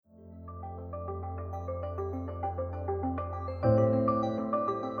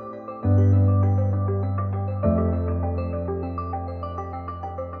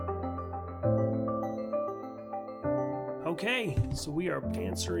Okay, so we are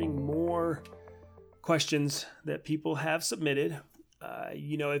answering more questions that people have submitted.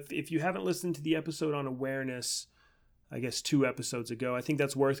 If you haven't listened to the episode on awareness, I guess 2 episodes ago, I think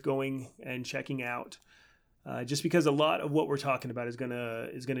that's worth going and checking out. Just because a lot of what we're talking about is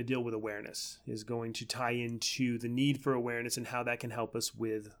gonna deal with awareness, is going to tie into the need for awareness and how that can help us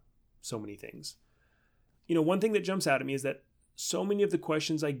with so many things. One thing that jumps out at me is that so many of the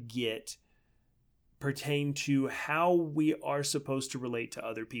questions I get pertain to how we are supposed to relate to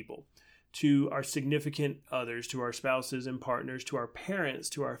other people, to our significant others, to our spouses and partners, to our parents,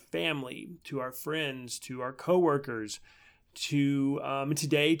 to our family, to our friends, to our coworkers, to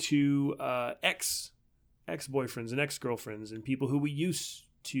today to ex-boyfriends and ex-girlfriends and people who we used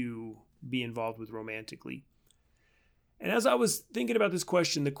to be involved with romantically. And as I was thinking about this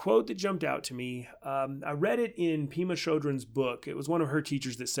question, the quote that jumped out to me, I read it in Pema Chodron's book. It was one of her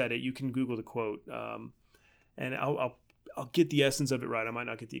teachers that said it. You can Google the quote, and I'll get the essence of it right. I might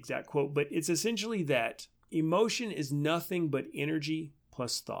not get the exact quote, but it's essentially that emotion is nothing but energy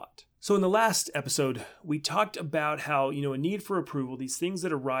plus thought. So in the last episode, we talked about how, a need for approval, these things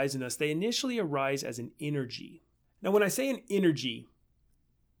that arise in us, they initially arise as an energy. Now, when I say an energy,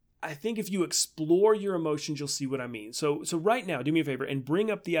 I think if you explore your emotions, you'll see what I mean. So right now, do me a favor and bring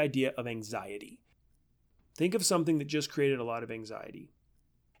up the idea of anxiety. Think of something that just created a lot of anxiety.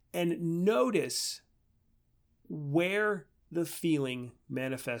 And notice where the feeling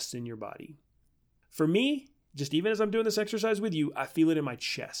manifests in your body. For me, just even as I'm doing this exercise with you, I feel it in my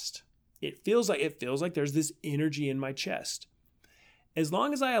chest. It feels like there's this energy in my chest. As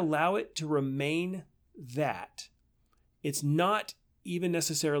long as I allow it to remain that, it's not even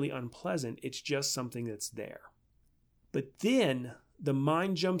necessarily unpleasant, it's just something that's there. But then the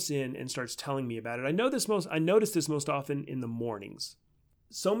mind jumps in and starts telling me about it. I notice this most often in the mornings.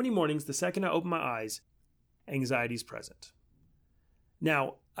 So many mornings, the second I open my eyes, anxiety's present.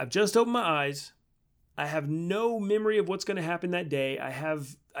 Now, I've just opened my eyes. I have no memory of what's going to happen that day.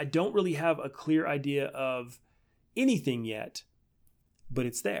 I don't really have a clear idea of anything yet, but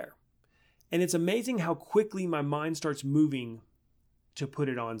it's there. And it's amazing how quickly my mind starts moving to put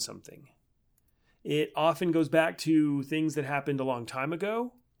it on something. It often goes back to things that happened a long time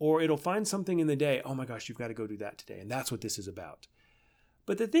ago, or it'll find something in the day. Oh my gosh, you've got to go do that today. And that's what this is about.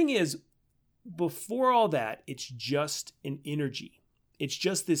 But the thing is, before all that, it's just an energy. It's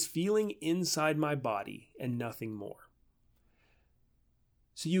just this feeling inside my body and nothing more.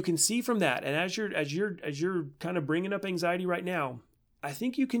 So you can see from that, and as you're kind of bringing up anxiety right now, I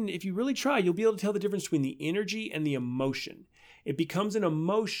think you can, if you really try, you'll be able to tell the difference between the energy and the emotion. It becomes an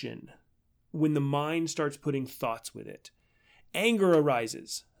emotion when the mind starts putting thoughts with it. Anger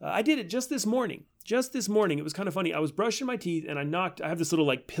arises. I did it just this morning. It was kind of funny. I was brushing my teeth and I have this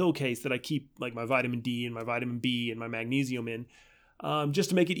little pill case that I keep my vitamin D and my vitamin B and my magnesium in, just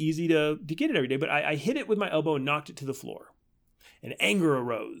to make it easy to get it every day. But I hit it with my elbow and knocked it to the floor. And anger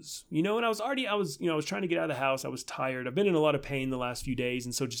arose, and I was trying to get out of the house. I was tired. I've been in a lot of pain the last few days.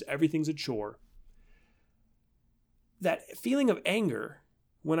 And so just everything's a chore. That feeling of anger,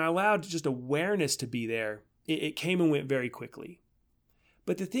 when I allowed just awareness to be there, it came and went very quickly.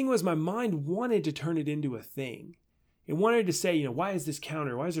 But the thing was, my mind wanted to turn it into a thing. It wanted to say, why is this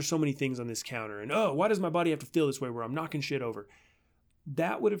counter? Why is there so many things on this counter? And why does my body have to feel this way where I'm knocking shit over?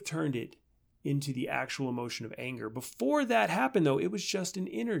 That would have turned it into the actual emotion of anger. Before that happened, though, it was just an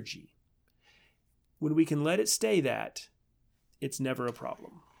energy. When we can let it stay that, it's never a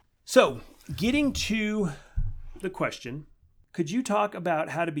problem. So, getting to the question, could you talk about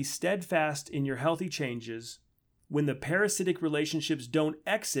how to be steadfast in your healthy changes when the parasitic relationships don't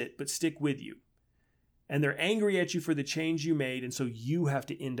exit but stick with you? And they're angry at you for the change you made, and so you have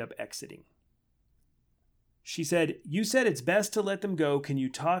to end up exiting. She said, you said it's best to let them go. Can you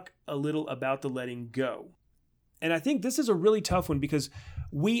talk a little about the letting go? And I think this is a really tough one because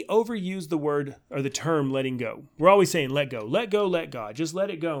we overuse the word or the term letting go. We're always saying let go, let God. Just let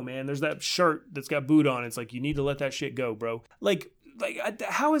it go, man. There's that shirt that's got Buddha on it. It's like, you need to let that shit go, bro.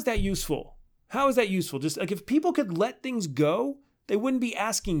 How is that useful? How is that useful? Just if people could let things go, they wouldn't be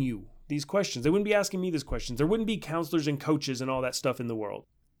asking you these questions. They wouldn't be asking me these questions. There wouldn't be counselors and coaches and all that stuff in the world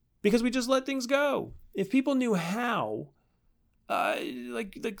because we just let things go. If people knew how,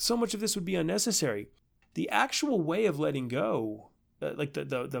 so much of this would be unnecessary. The actual way of letting go,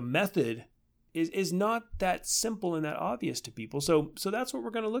 the method, is not that simple and that obvious to people. So that's what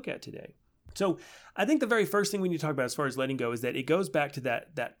we're going to look at today. So I think the very first thing we need to talk about as far as letting go is that it goes back to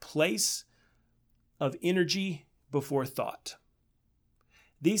that place of energy before thought.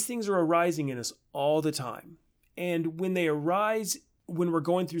 These things are arising in us all the time. And when they arise, when we're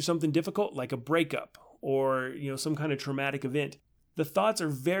going through something difficult, like a breakup or, some kind of traumatic event, the thoughts are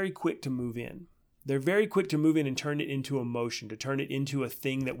very quick to move in. They're very quick to move in and turn it into emotion, to turn it into a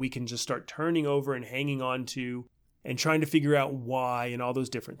thing that we can just start turning over and hanging on to and trying to figure out why and all those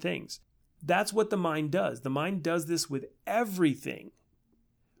different things. That's what the mind does. The mind does this with everything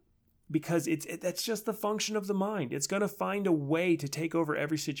because that's just the function of the mind. It's going to find a way to take over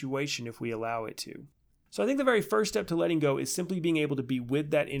every situation if we allow it to. So I think the very first step to letting go is simply being able to be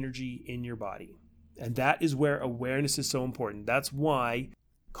with that energy in your body. And that is where awareness is so important. That's why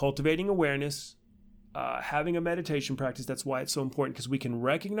cultivating awareness, having a meditation practice, that's why it's so important, because we can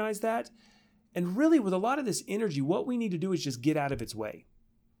recognize that. And really, with a lot of this energy, what we need to do is just get out of its way.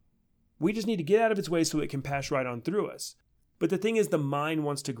 We just need to get out of its way so it can pass right on through us. But the thing is, the mind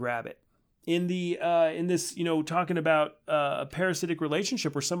wants to grab it. In this, talking about a parasitic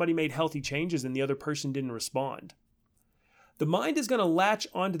relationship where somebody made healthy changes and the other person didn't respond, the mind is going to latch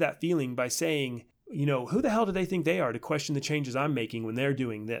onto that feeling by saying, who the hell do they think they are to question the changes I'm making when they're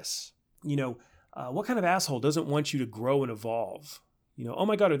doing this? What kind of asshole doesn't want you to grow and evolve? Oh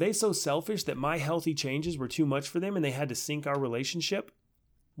my God, are they so selfish that my healthy changes were too much for them and they had to sink our relationship?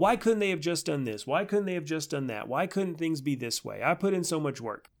 Why couldn't they have just done this? Why couldn't they have just done that? Why couldn't things be this way? I put in so much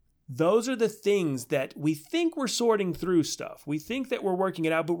work. Those are the things that we think we're sorting through stuff. We think that we're working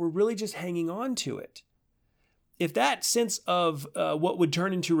it out, but we're really just hanging on to it. If that sense of what would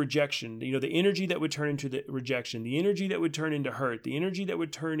turn into rejection, the energy that would turn into the rejection, the energy that would turn into hurt, the energy that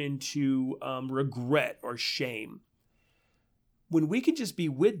would turn into regret or shame, when we can just be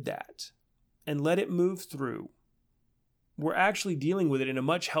with that and let it move through, we're actually dealing with it in a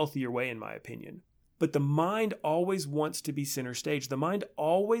much healthier way, in my opinion. But the mind always wants to be center stage. The mind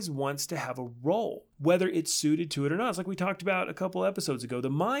always wants to have a role, whether it's suited to it or not. It's like we talked about a couple episodes ago. The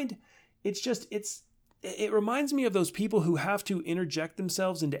mind, it reminds me of those people who have to interject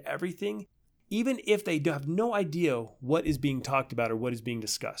themselves into everything, even if they have no idea what is being talked about or what is being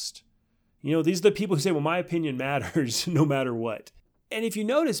discussed. These are the people who say, well, my opinion matters no matter what. And if you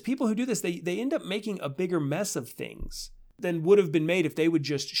notice, people who do this, they end up making a bigger mess of things than would have been made if they would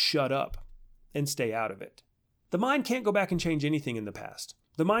just shut up and stay out of it. The mind can't go back and change anything in the past.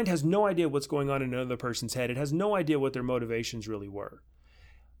 The mind has no idea what's going on in another person's head. It has no idea what their motivations really were.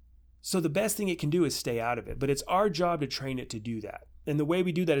 So the best thing it can do is stay out of it. But it's our job to train it to do that. And the way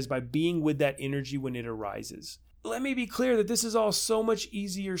we do that is by being with that energy when it arises. Let me be clear that this is all so much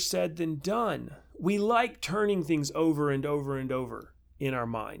easier said than done. We like turning things over and over and over in our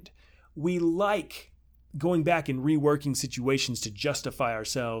mind. We like going back and reworking situations to justify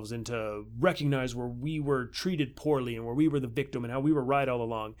ourselves and to recognize where we were treated poorly and where we were the victim and how we were right all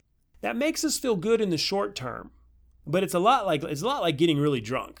along. That makes us feel good in the short term, but it's a lot like getting really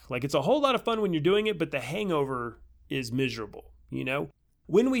drunk. Like, it's a whole lot of fun when you're doing it, but the hangover is miserable,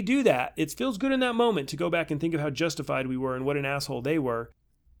 When we do that, it feels good in that moment to go back and think of how justified we were and what an asshole they were,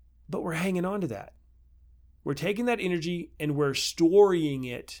 but we're hanging on to that. We're taking that energy and we're storing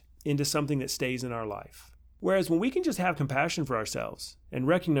it into something that stays in our life. Whereas when we can just have compassion for ourselves and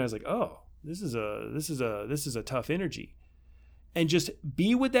recognize, like, oh, this is a tough energy, and just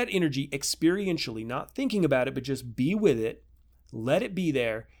be with that energy experientially, not thinking about it, but just be with it, let it be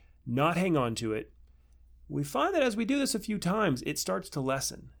there, not hang on to it. We find that as we do this a few times, it starts to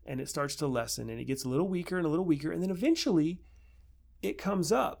lessen, and it starts to lessen, and it gets a little weaker, and then eventually it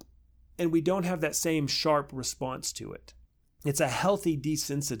comes up, and we don't have that same sharp response to it. It's a healthy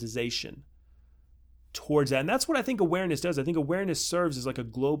desensitization towards that. And that's what I think awareness does. I think awareness serves as like a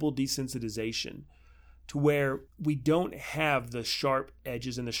global desensitization to where we don't have the sharp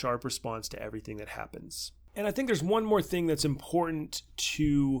edges and the sharp response to everything that happens. And I think there's one more thing that's important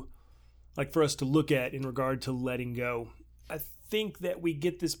for us to look at in regard to letting go. I think that we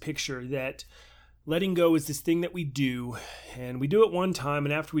get this picture that letting go is this thing that we do, and we do it one time,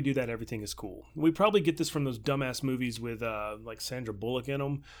 and after we do that, everything is cool. We probably get this from those dumbass movies with like Sandra Bullock in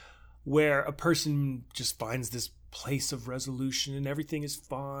them, where a person just finds this place of resolution and everything is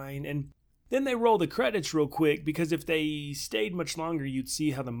fine, and then they roll the credits real quick, because if they stayed much longer, you'd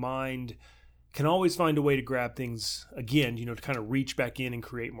see how the mind can always find a way to grab things again, to kind of reach back in and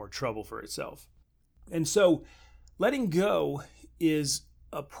create more trouble for itself. And so letting go is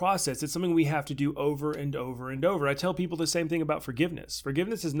a process. It's something we have to do over and over and over. I tell people the same thing about forgiveness.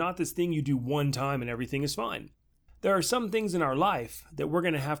 Forgiveness is not this thing you do one time and everything is fine. There are some things in our life that we're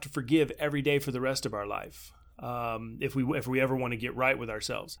going to have to forgive every day for the rest of our life, if we ever want to get right with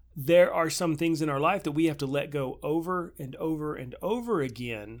ourselves. There are some things in our life that we have to let go over and over and over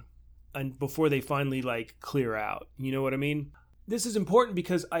again, and before they finally clear out. You know what I mean? This is important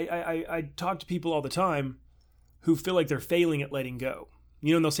because I talk to people all the time who feel like they're failing at letting go.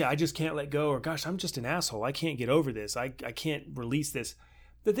 And they'll say, I just can't let go, or gosh, I'm just an asshole. I can't get over this. I can't release this.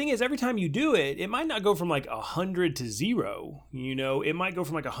 The thing is, every time you do it, it might not go from like 100 to 0. It might go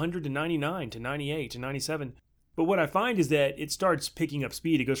from like 100 to 99 to 98 to 97. But what I find is that it starts picking up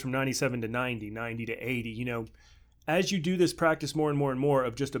speed. It goes from 97 to 90, 90 to 80. As you do this practice more and more and more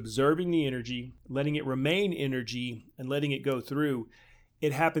of just observing the energy, letting it remain energy, and letting it go through,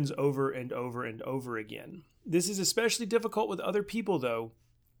 it happens over and over and over again. This is especially difficult with other people, though.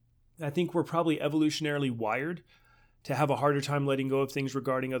 I think we're probably evolutionarily wired to have a harder time letting go of things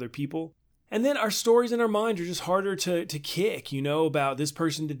regarding other people. And then our stories in our mind are just harder to kick, about this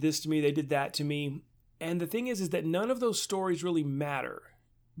person did this to me, they did that to me. And the thing is that none of those stories really matter,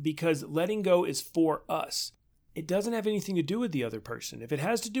 because letting go is for us. It doesn't have anything to do with the other person. If it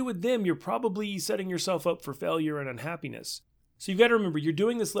has to do with them, you're probably setting yourself up for failure and unhappiness. So you've got to remember, you're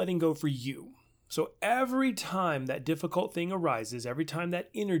doing this letting go for you. So every time that difficult thing arises, every time that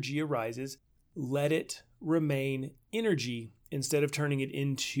energy arises, let it remain energy instead of turning it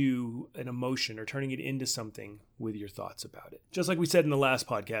into an emotion or turning it into something with your thoughts about it. Just like we said in the last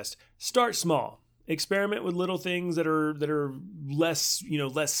podcast, start small. Experiment with little things that are less,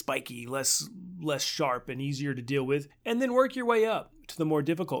 less spiky, less sharp and easier to deal with, and then work your way up to the more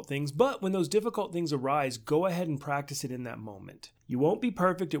difficult things. But when those difficult things arise, go ahead and practice it in that moment. You won't be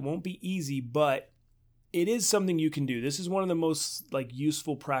perfect, it won't be easy, but it is something you can do. This is one of the most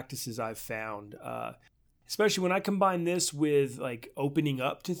useful practices I've found, especially when I combine this with opening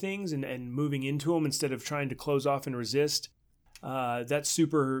up to things and moving into them instead of trying to close off and resist. That's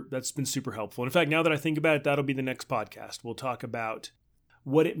been super helpful. And in fact, now that I think about it, that'll be the next podcast. We'll talk about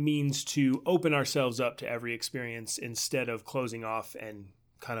what it means to open ourselves up to every experience instead of closing off and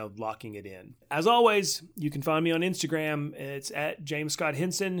kind of locking it in. As always, you can find me on Instagram. It's at James Scott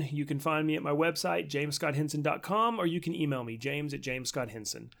Henson. You can find me at my website, jamesscotthenson.com, or you can email me,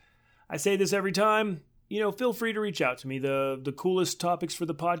 james@jamesscotthenson. I say this every time, feel free to reach out to me. The coolest topics for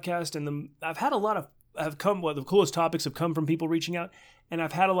the podcast, and the coolest topics have come from people reaching out, and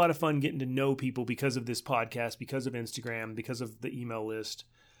I've had a lot of fun getting to know people because of this podcast, because of Instagram, because of the email list.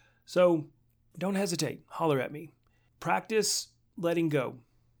 So don't hesitate. Holler at me. Practice letting go.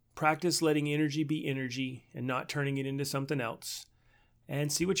 Practice letting energy be energy and not turning it into something else.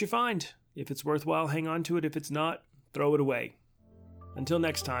 And see what you find. If it's worthwhile, hang on to it. If it's not, throw it away. Until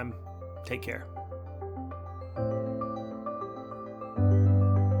next time, take care.